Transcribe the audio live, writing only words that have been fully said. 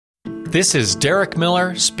This is Derek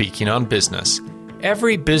Miller speaking on business.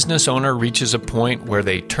 Every business owner reaches a point where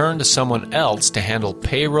they turn to someone else to handle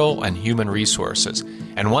payroll and human resources.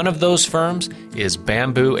 And one of those firms is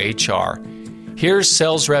BambooHR. Here's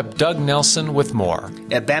sales rep Doug Nelson with more.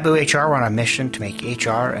 At BambooHR, we're on a mission to make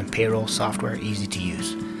HR and payroll software easy to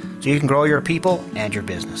use, so you can grow your people and your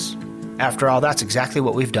business. After all, that's exactly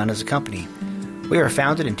what we've done as a company. We were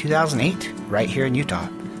founded in 2008, right here in Utah,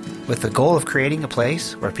 with the goal of creating a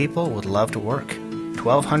place where people would love to work.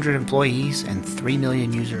 1,200 employees and 3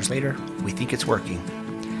 million users later, we think it's working.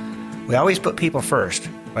 We always put people first,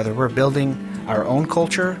 whether we're building our own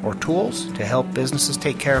culture or tools to help businesses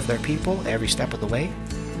take care of their people every step of the way,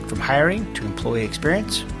 from hiring to employee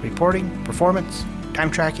experience, reporting, performance,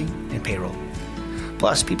 time tracking, and payroll.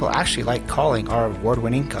 Plus, people actually like calling our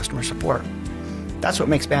award-winning customer support. That's what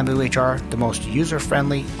makes BambooHR the most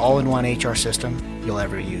user-friendly, all-in-one HR system you'll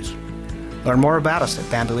ever use. Learn more about us at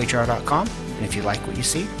BambooHR.com, and if you like what you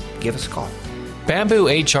see, give us a call.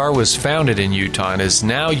 BambooHR was founded in Utah and is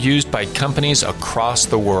now used by companies across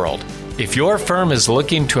the world. If your firm is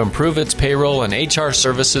looking to improve its payroll and HR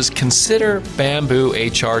services, consider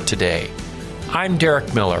BambooHR today. I'm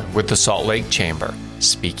Derek Miller with the Salt Lake Chamber,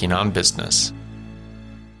 speaking on business.